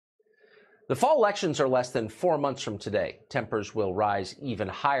The fall elections are less than 4 months from today. Tempers will rise even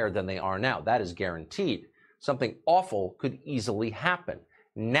higher than they are now. That is guaranteed. Something awful could easily happen.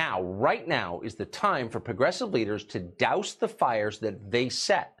 Now, right now, is the time for progressive leaders to douse the fires that they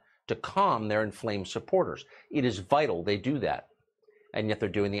set to calm their inflamed supporters. It is vital they do that. And yet they're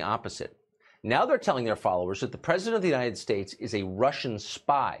doing the opposite. Now they're telling their followers that the president of the United States is a Russian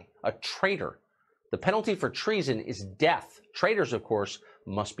spy, a traitor. The penalty for treason is death. Traitors, of course,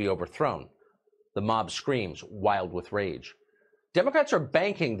 must be overthrown. The mob screams, wild with rage. Democrats are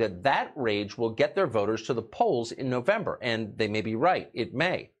banking that that rage will get their voters to the polls in November, and they may be right. It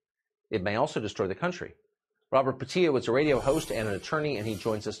may. It may also destroy the country. Robert Patillo is a radio host and an attorney, and he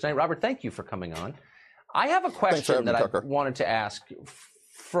joins us tonight. Robert, thank you for coming on. I have a question that I wanted to ask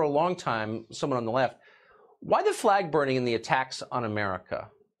for a long time, someone on the left. Why the flag burning and the attacks on America?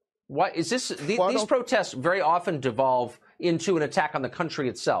 Why is this? These protests very often devolve into an attack on the country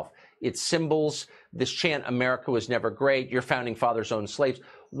itself. Its symbols, this chant, America was never great, your founding fathers owned slaves.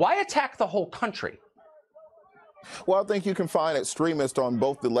 Why attack the whole country? Well, I think you can find extremists on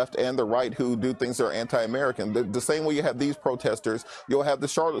both the left and the right who do things that are anti-American. The same way you have these protesters, you'll have the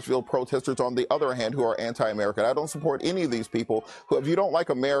Charlottesville protesters on the other hand who are anti-American. I don't support any of these people who, if you don't like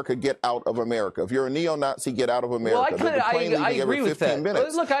America, get out of America. If you're a neo-Nazi, get out of America. Well, I agree with that.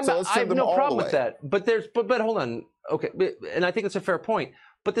 Minutes. Look, I have no problem with that. But hold on. Okay, and I think it's a fair point.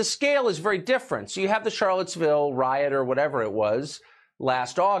 But the scale is very different. So you have the Charlottesville riot or whatever it was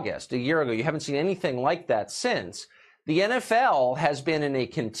last August, a year ago. You haven't seen anything like that since. The NFL has been in a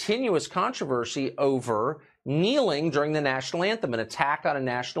continuous controversy over kneeling during the national anthem, an attack on a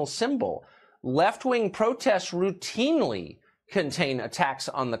national symbol. Left-wing protests routinely contain attacks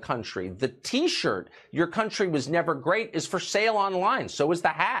on the country. The T-shirt, "Your country was never great," is for sale online. So is the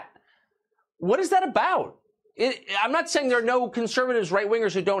hat. What is that about? I'm not saying there are no conservatives,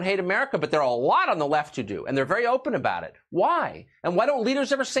 right-wingers who don't hate America, but there are a lot on the left who do, and they're very open about it. Why? And why don't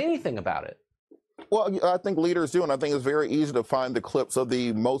leaders ever say anything about it? Well, I think leaders do, and I think it's very easy to find the clips of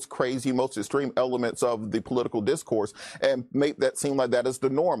the most crazy, most extreme elements of the political discourse and make that seem like that is the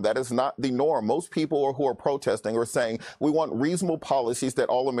norm. That is not the norm. Most people who are protesting are saying we want reasonable policies that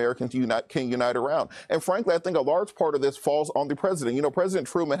all Americans can unite around. And frankly, I think a large part of this falls on the president. You know, President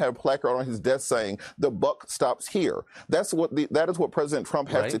Truman had a placard on his desk saying the buck stops here. That is what President Trump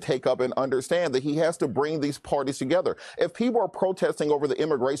has to take up and understand, that he has to bring these parties together. If people are protesting over the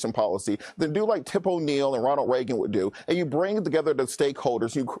immigration policy, then do like Tip O'Neill and Ronald Reagan would do, and you bring together the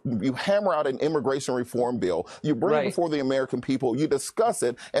stakeholders, you hammer out an immigration reform bill, you bring it before the American people, you discuss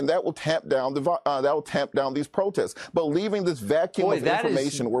it, and that will tamp down these protests. But leaving this vacuum of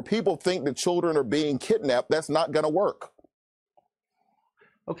information where people think that children are being kidnapped, that's not going to work.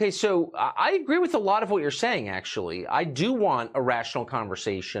 Okay, so I agree with a lot of what you're saying, actually. I do want a rational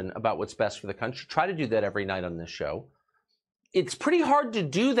conversation about what's best for the country. Try to do that every night on this show. It's pretty hard to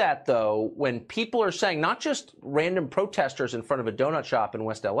do that, though, when people are saying, not just random protesters in front of a donut shop in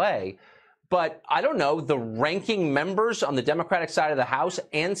West L.A., but, I don't know, the ranking members on the Democratic side of the House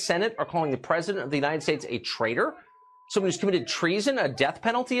and Senate are calling the president of the United States a traitor, someone who's committed treason, a death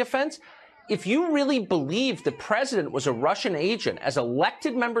penalty offense. If you really believe the president was a Russian agent, as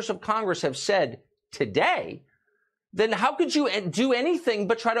elected members of Congress have said today, then how could you do anything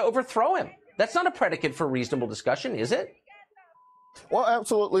but try to overthrow him? That's not a predicate for reasonable discussion, is it? Well,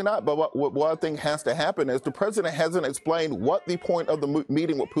 absolutely not. But what I think has to happen is the president hasn't explained what the point of the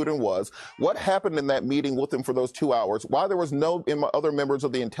meeting with Putin was, what happened in that meeting with him for those 2 hours, why there was no other members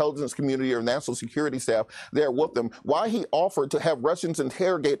of the intelligence community or national security staff there with them, why he offered to have Russians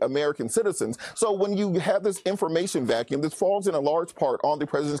interrogate American citizens. So when you have this information vacuum, this falls in a large part on the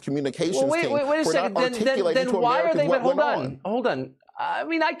president's communications team. Wait a second. Then why are they? Hold on. I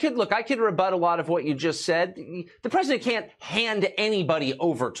mean, I could rebut a lot of what you just said. The president can't hand anybody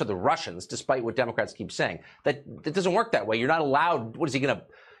over to the Russians, despite what Democrats keep saying. That doesn't work that way. You're not allowed. What is he going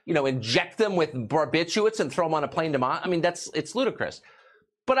to, inject them with barbiturates and throw them on a plane to Moscow? I mean, it's ludicrous.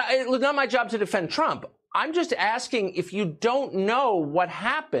 But it's not my job to defend Trump. I'm just asking, if you don't know what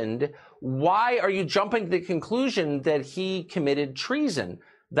happened, why are you jumping to the conclusion that he committed treason?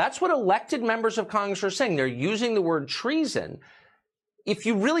 That's what elected members of Congress are saying. They're using the word treason. If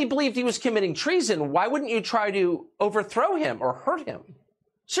you really believed he was committing treason, why wouldn't you try to overthrow him or hurt him?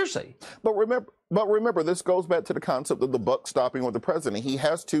 Seriously. But remember, this goes back to the concept of the buck stopping with the president. He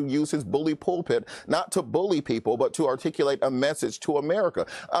has to use his bully pulpit not to bully people, but to articulate a message to America.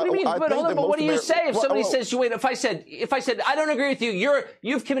 What do you mean? But what do you say if somebody says, wait, if I said, I don't agree with you,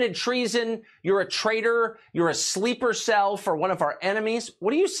 you've committed treason, you're a traitor, you're a sleeper cell for one of our enemies, what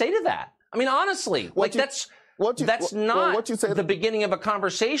do you say to that? I mean, honestly, That's not the beginning of a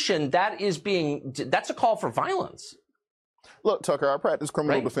conversation. That's a call for violence. Look, Tucker, I practice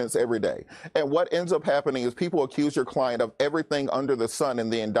criminal defense every day. And what ends up happening is people accuse your client of everything under the sun in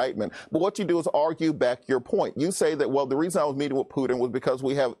the indictment. But what you do is argue back your point. You say that, well, the reason I was meeting with Putin was because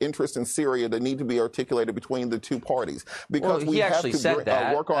we have interests in Syria that need to be articulated between the two parties. Because we have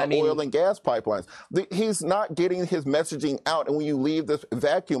to work on oil and gas pipelines. He's not getting his messaging out. And when you leave this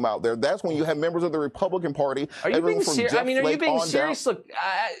vacuum out there, that's when you have members of the Republican Party. Are you being serious? I mean, are you being serious? Look,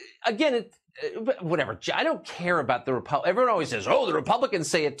 again, whatever. I don't care about the Republic. Everyone always says, oh, the Republicans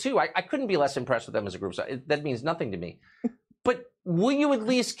say it too. I couldn't be less impressed with them as a group. So that means nothing to me. But will you at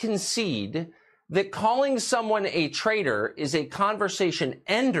least concede that calling someone a traitor is a conversation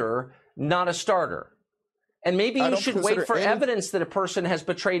ender, not a starter? And maybe you should wait for evidence that a person has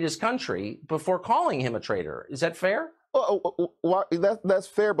betrayed his country before calling him a traitor. Is that fair? Well, that's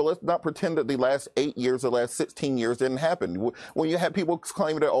fair, but let's not pretend that the last 8 years, the last 16 years didn't happen. When you had people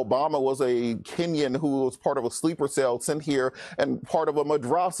claiming that Obama was a Kenyan who was part of a sleeper cell sent here and part of a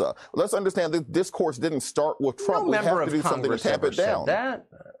madrasa, let's understand this discourse didn't start with Trump. No member of Congress ever said that.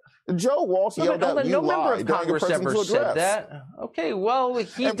 Joe Walsh yelled out, "You lied," during the presidential address. Said that. Okay, well,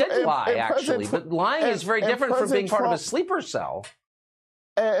 he did lie, actually, but lying is very different from being part of a sleeper cell.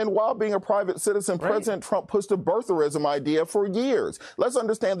 And while being a private citizen, President Trump pushed the birtherism idea for years. Let's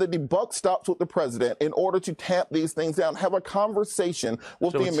understand that the buck stops with the president in order to tamp these things down. Have a conversation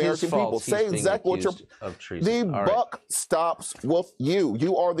with the American people. Say exactly what you're. The buck stops with you.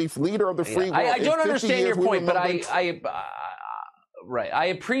 You are the leader of the free world. I don't understand your point, but I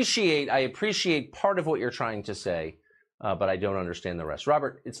appreciate part of what you're trying to say, but I don't understand the rest.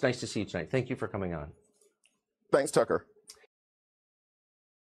 Robert, it's nice to see you tonight. Thank you for coming on. Thanks, Tucker.